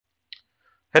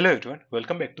Hello everyone,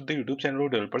 welcome back to the YouTube channel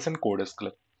of Developers and Coders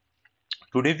Club.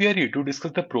 Today we are here to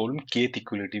discuss the problem kth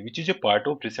equality, which is a part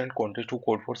of recent contest of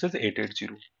Codeforces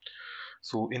 880.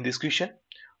 So in this question,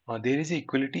 there is a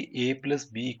equality a plus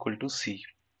b equal to c.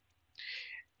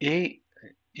 A,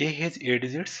 a has a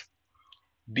digits,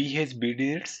 b has b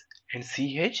digits, and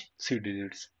c has c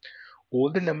digits. All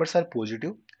the numbers are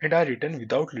positive and are written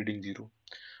without leading zero.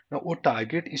 Now our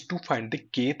target is to find the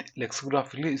kth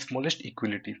lexicographically smallest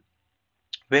equality,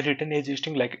 where written as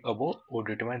string like above or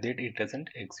determine that it doesn't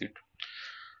exist.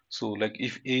 So like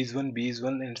if A is 1, B is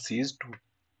 1 and C is 2,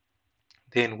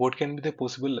 then what can be the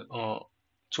possible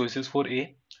choices for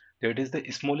A? That is the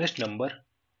smallest number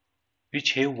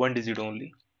which have one digit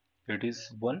only. That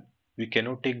is 1. We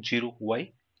cannot take 0.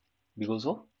 Why? Because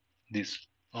of this.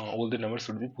 All the numbers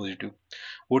should be positive.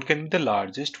 What can be the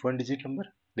largest one digit number?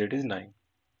 That is 9.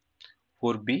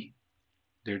 For B,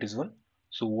 that is 1.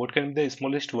 So what can be the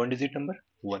smallest one digit number?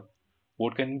 1.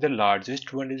 What can be the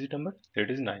largest one digit number? That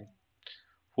is 9.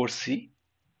 For C,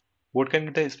 what can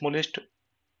be the smallest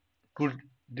two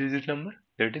digit number?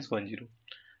 That is 10.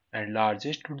 And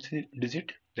largest two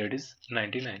digit, that is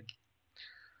 99.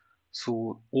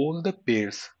 So all the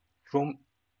pairs from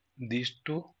these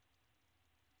to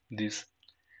this,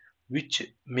 which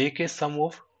make a sum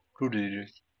of two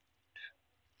digits,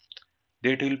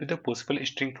 that will be the possible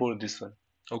string for this one.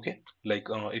 Okay, like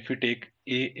if you take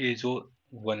a as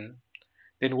 1,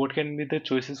 then what can be the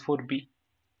choices for B?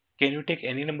 Can you take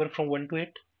any number from 1 to 8?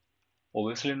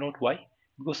 Obviously not. Why?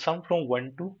 Because sum from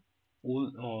 1 to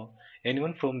all,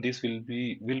 anyone from this will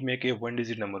make a one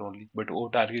digit number only, but our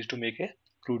target is to make a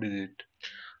two digit.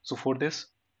 So for this,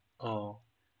 uh,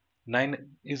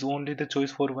 9 is only the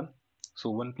choice for 1. So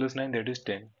 1 plus 9, that is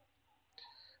 10.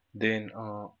 Then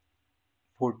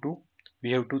for 2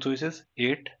 we have two choices,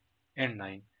 8 and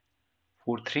 9.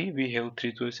 For 3 we have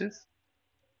three choices,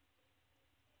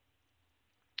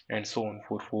 and so on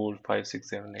for 4, 5, 6,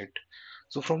 7, 8.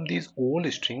 So from these all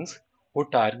strings, our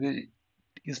target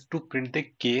is to print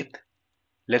the kth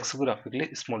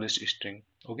lexicographically smallest string.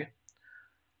 Okay,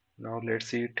 now let's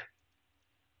see it.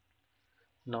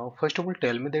 Now first of all,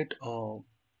 tell me that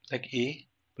like a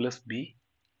plus b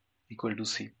equal to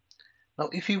c. Now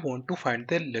if you want to find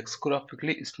the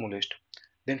lexicographically smallest,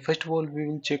 then first of all we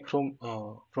will check from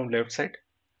left side,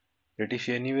 that if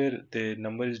anywhere the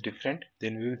number is different,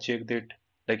 then we will check that,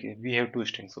 like we have two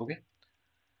strings. Okay,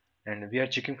 and we are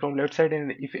checking from left side,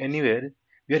 and if anywhere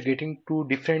we are getting two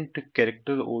different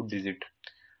character or digit,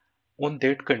 on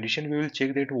that condition we will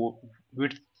check that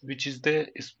which is the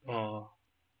uh,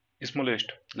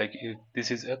 smallest. Like if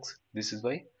this is x, this is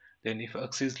y, then if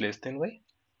x is less than y,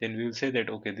 then we will say that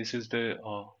okay, this is the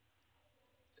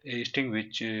a string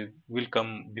which will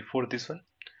come before this one.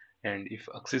 And if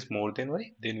x is more than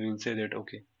y, then we will say that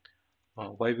okay,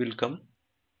 y will come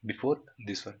before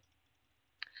this one.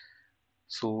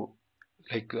 So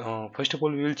like first of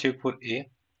all we will check for a,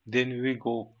 then we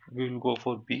will go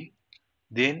for b.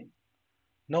 Then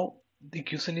now the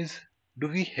question is, do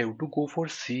we have to go for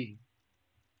c?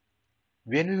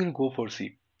 When we will go for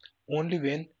c? Only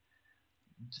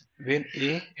when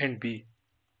a and b,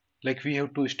 like we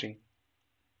have two string,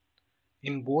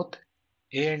 in both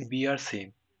a and b are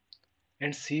same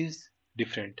and c is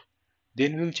different,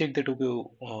 then we will check that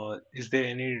okay, is there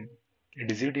any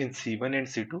digit in c1 and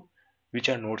c2 which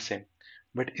are not same.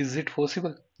 But is it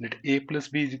possible that a plus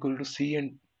b is equal to c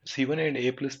and c1 and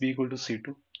a plus b equal to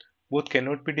c2? Both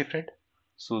cannot be different,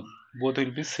 so both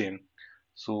will be same.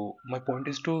 So my point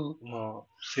is to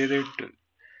say that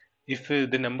if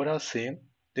the number are same,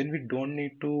 then we don't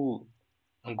need to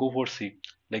go for C.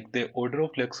 Like the order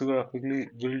of lexicographically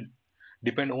will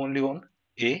depend only on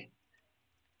A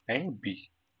and B.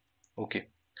 Okay.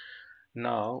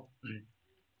 Now,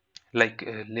 like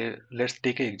let's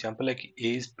take an example, like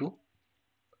A is 2,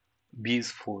 B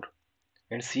is 4,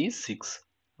 and C is 6.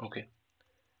 Okay.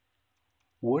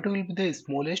 What will be the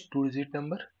smallest two-digit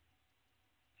number?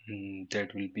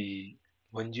 That will be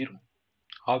 10.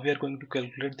 How we are going to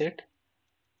calculate that?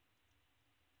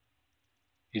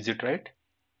 Is it right?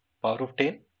 Power of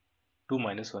 10, 2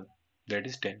 minus 1. That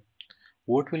is 10.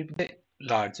 What will be the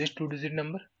largest two-digit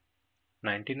number?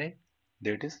 99.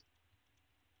 That is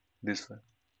this one.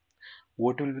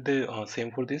 What will be the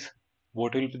same for this?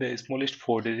 What will be the smallest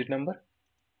four-digit number?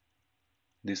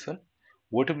 This one.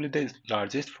 What will be the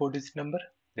largest four-digit number?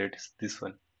 That is this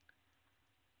one.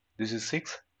 This is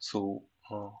 6. So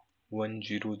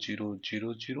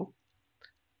 10000.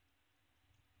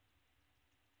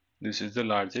 This is the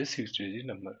largest six-digit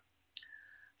number.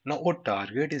 Now our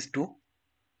target is to,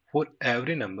 for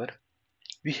every number,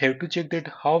 we have to check that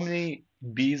how many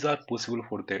B's are possible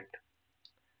for that.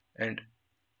 And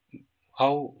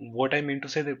how, what I mean to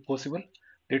say that possible,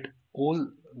 that all,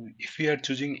 if we are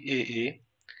choosing A,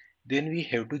 then we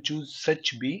have to choose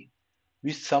such B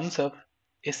which sums up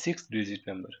a six digit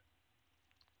number.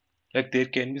 Like there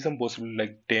can be some possible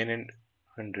like 10 and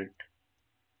 100.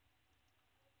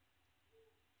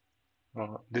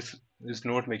 This is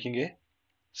not making a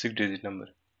six digit number,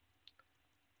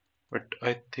 but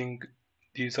I think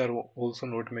these are also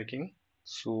not making.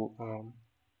 So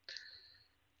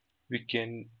we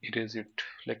can erase it,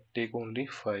 like take only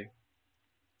 5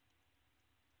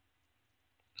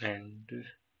 and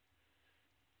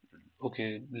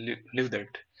okay, leave that.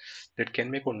 That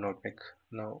can make or not make.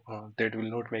 Now that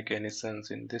will not make any sense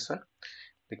in this one.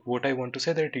 Like what I want to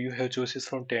say, that you have choices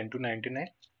from 10 to 99.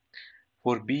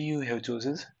 For B you have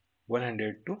choices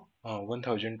 100 to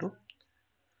 1000 to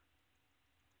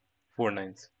 4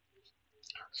 nines.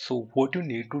 So what you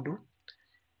need to do,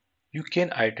 you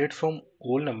can iterate from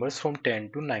all numbers from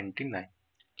 10 to 99.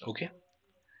 Okay,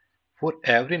 for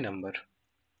every number,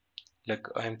 like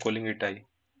I am calling it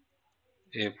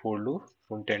a for loop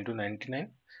from 10 to 99,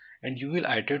 and you will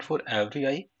iterate for every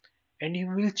I, and you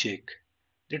will check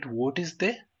that what is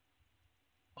the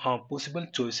possible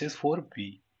choices for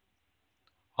B.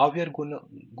 How we are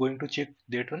going to check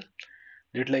that one?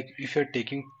 That like if you are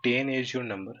taking 10 as your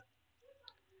number,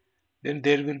 then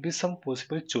there will be some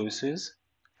possible choices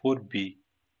for B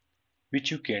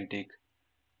which you can take.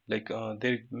 Like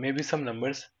there may be some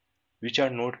numbers which are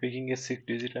not making a six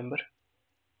digit number.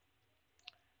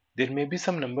 There may be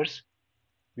some numbers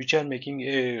which are making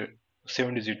a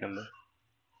seven digit number.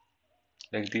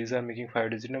 Like these are making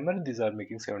five digit number, these are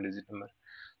making seven digit number.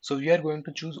 So we are going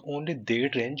to choose only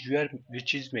that range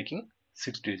which is making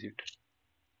six digit.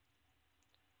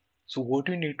 So what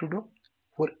we need to do,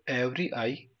 for every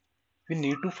I we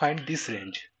need to find this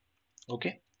range.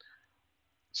 Okay,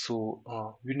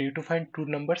 so we need to find two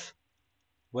numbers.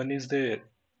 One is the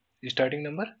starting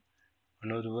number,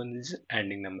 another one is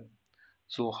ending number.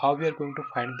 So how we are going to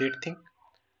find that thing?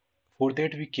 For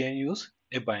that we can use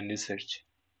a binary search,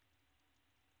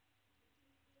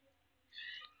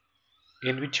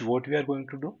 in which what we are going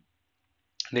to do,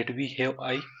 that we have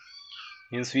I,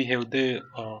 means we have the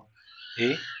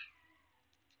A.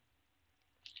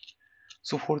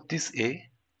 So for this A,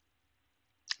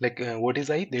 like what is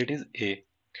I, that is A.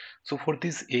 So for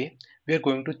this A we are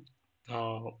going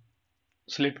to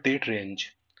select that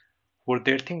range. For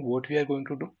that thing what we are going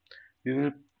to do, we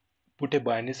will put a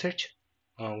binary search.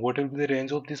 What will be the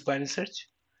range of this binary search?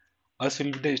 Us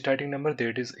will be the starting number,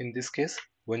 that is in this case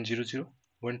 100,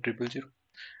 1000,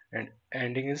 and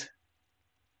ending is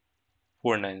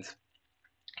 4 nines.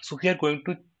 So we are going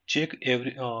to check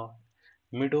every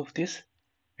mid of this,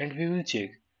 and we will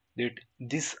check that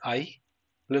this I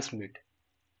plus mid,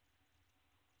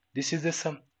 this is the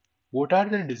sum. What are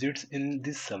the digits in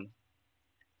this sum?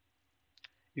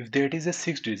 If that is a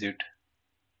six digit,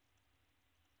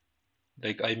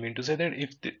 like I mean to say that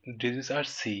if the digits are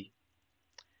C,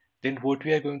 then what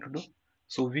we are going to do?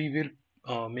 So we will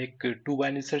make two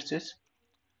binary searches,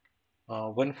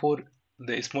 one for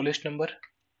the smallest number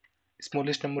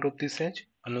of this range,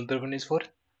 another one is for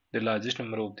the largest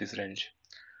number of this range.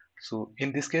 So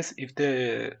in this case, if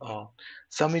the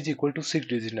sum is equal to six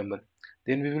digit number,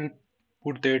 then we will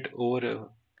put that over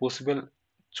possible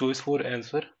choice for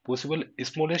answer. Possible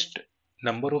smallest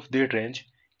number of that range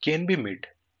can be mid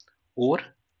or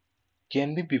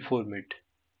can be before mid,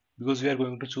 because we are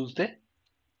going to choose the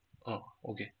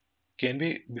okay, can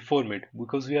be before mid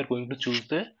because we are going to choose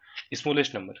the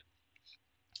smallest number.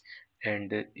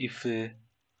 And if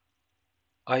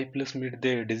I plus mid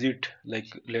the digit, like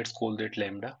let's call that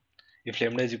lambda. If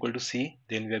lambda is equal to C,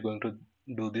 then we are going to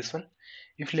do this one.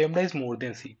 If lambda is more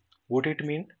than C, what it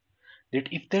means? That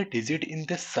if the digit in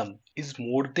the sum is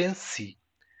more than C,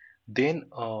 then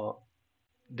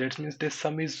that means the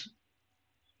sum is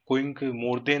going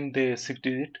more than the six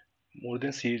digit, more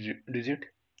than C digit.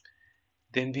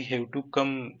 Then we have to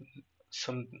come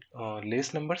some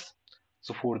less numbers.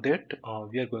 So for that,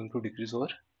 we are going to decrease our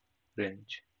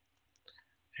range.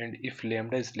 And if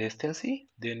lambda is less than C,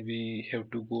 then we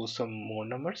have to go some more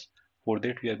numbers. For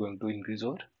that we are going to increase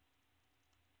our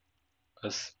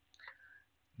s.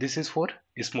 This is for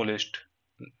smallest,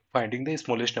 finding the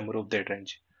smallest number of that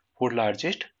range. For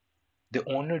largest, the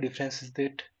only difference is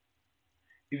that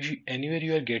if you, anywhere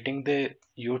you are getting the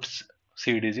your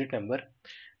C digit number,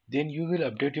 then you will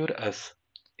update your s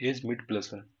as mid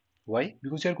plus 1. Why?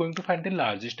 Because you are going to find the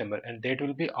largest number, and that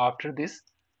will be after this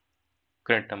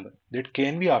current number. That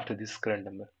can be after this current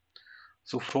number.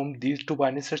 So from these two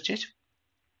binary searches,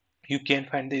 you can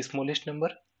find the smallest number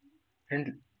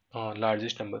and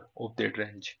largest number of that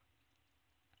range.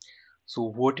 So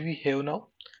what we have now,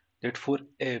 that for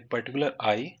a particular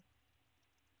I,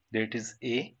 that is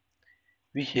A,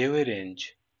 we have a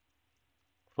range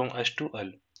from S to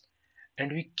L,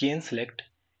 and we can select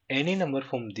any number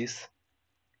from this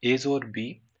A's or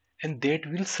B, and that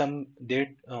will sum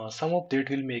of that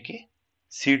will make a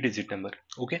C digit number.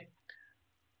 Okay.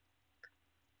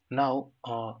 Now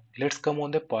let's come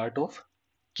on the part of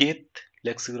kth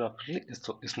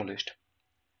lexicographically smallest.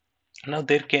 Now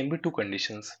there can be two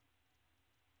conditions.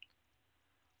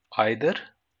 Either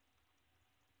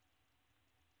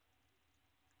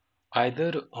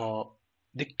either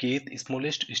the kth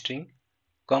smallest string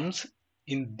comes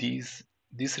in this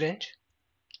range,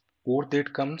 or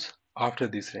that comes after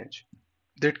this range.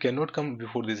 That cannot come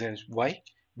before this range. Why?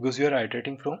 Because we are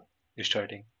iterating from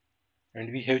starting, and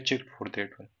we have checked for that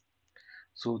one.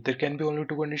 So there can be only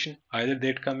two conditions. Either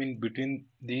that come in between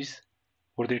these,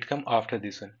 or that come after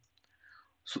this one.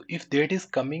 So if that is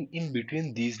coming in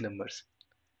between these numbers,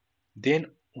 then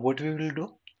what we will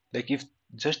do, like if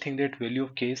just think that value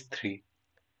of k is 3,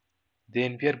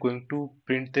 then we are going to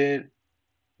print the,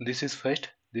 this is first,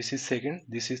 this is second,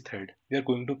 this is third. We are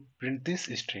going to print this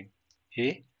string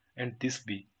a and this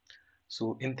b.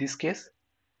 So in this case,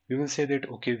 we will say that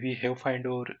okay, we have find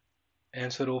our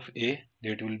answer of a,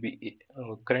 that will be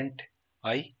current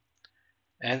I,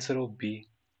 answer of b,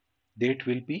 that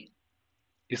will be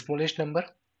smallest number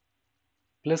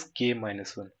plus k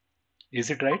minus 1. Is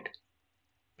it right?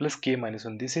 Plus k minus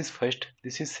 1. This is first,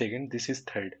 this is second, this is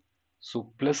third.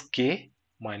 So plus k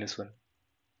minus 1,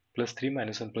 plus 3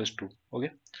 minus 1 plus 2. Okay.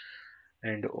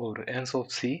 And our ans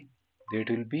of c, that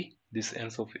will be this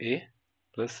ans of a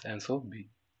plus ans of b.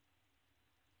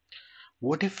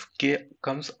 What if k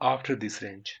comes after this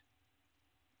range?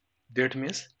 That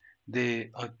means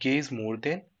the k is more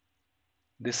than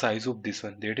the size of this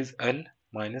one, that is l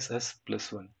minus s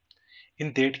plus 1.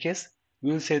 In that case,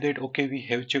 we will say that okay, we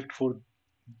have checked for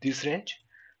this range.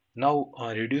 Now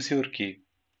reduce your k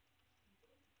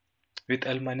with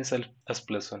l minus l s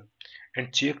plus 1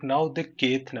 and check now the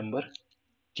kth number,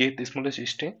 kth smallest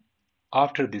string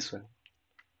after this one.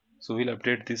 So we'll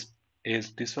update this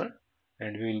as this one,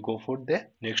 and we will go for the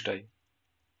next I.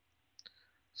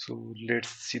 So let's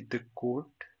see the code.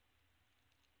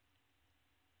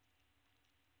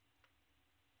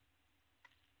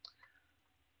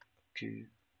 Okay,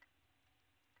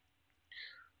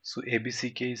 so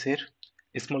abck is here,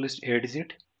 smallest a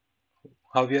digit.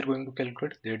 How we are going to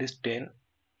calculate? That is 10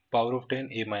 power of 10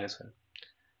 a minus 1.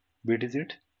 B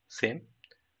digit same,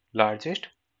 largest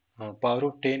power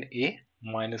of 10 a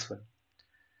minus 1.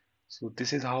 So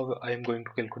this is how I am going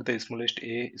to calculate the smallest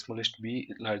a, smallest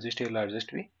b, largest a,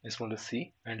 largest b, smallest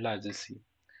c, and largest c.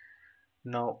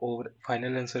 Now our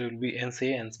final answer will be nc,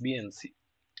 nb, nc.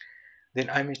 Then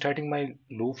I am starting my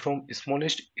loop from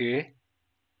smallest a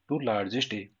to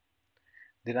largest a.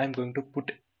 Then I am going to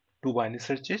put two binary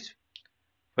searches.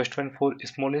 First one for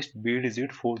smallest b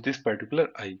digit for this particular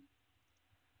I,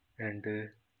 and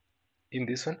in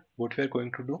this one, what we are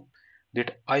going to do,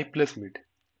 that I plus mid.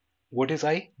 What is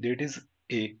I? That is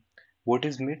A. What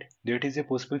is mid? That is a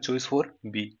possible choice for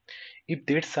B. If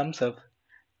that sums up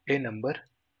a number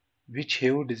which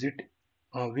have digit,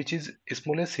 which is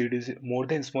smallest c digit, more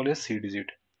than smallest c digit,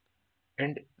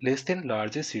 and less than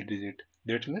largest c digit,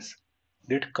 that means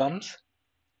that comes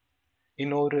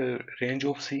in our range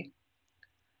of c.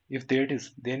 If that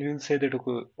is, then we will say that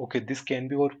okay, okay, this can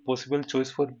be our possible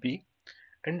choice for B,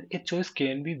 and a choice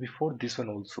can be before this one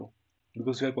also,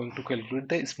 because we are going to calculate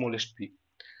the smallest b.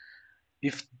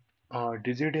 If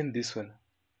digit in this one,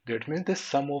 that means the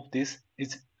sum of this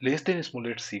is less than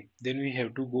smallest c, then we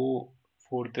have to go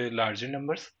for the larger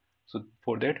numbers. So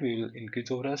for that we will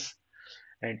increase over us,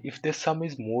 and if the sum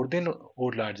is more than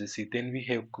or larger c, then we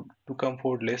have to come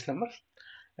for less numbers,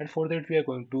 and for that we are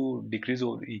going to decrease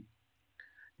over e.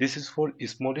 This is for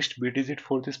smallest b digit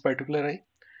for this particular I,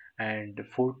 and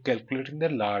for calculating the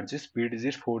largest b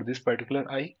digit for this particular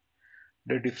I,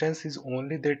 the difference is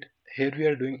only that here we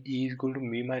are doing e is equal to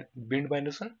mid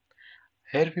minus 1.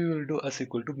 Here we will do as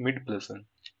equal to mid plus 1.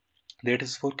 That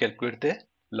is for calculate the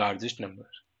largest number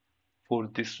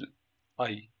for this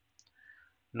I.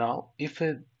 Now if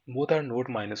both are not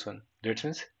minus 1, that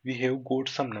means we have got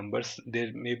some numbers.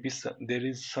 There may be there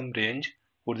is some range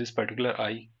for this particular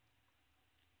I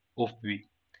of b.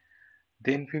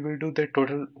 Then we will do the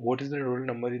total. What is the total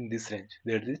number in this range?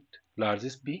 That is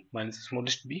largest b minus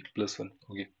smallest b plus 1.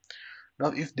 Okay.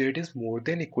 Now if that is more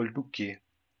than equal to k,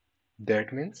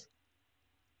 that means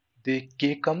the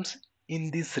k comes in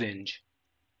this range.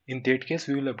 In that case,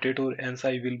 we will update our ans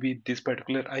I will be this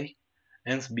particular I,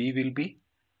 ans b will be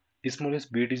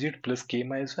smallest b digit plus k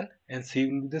minus 1, and c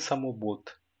will be the sum of both,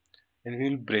 and we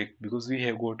will break because we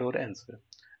have got our answer.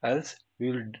 Else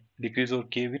we will decrease our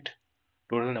k with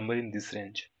total number in this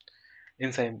range.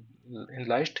 In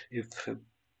last, if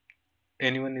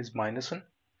anyone is minus 1,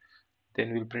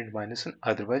 then we'll print minus 1,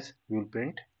 otherwise we will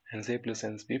print nc plus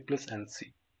nsp plus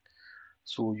nc.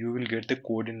 So you will get the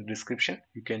code in the description,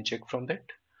 you can check from that.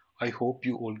 I hope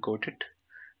you all got it.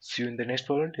 See you in the next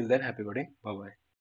problem. Till then, happy coding. Bye bye.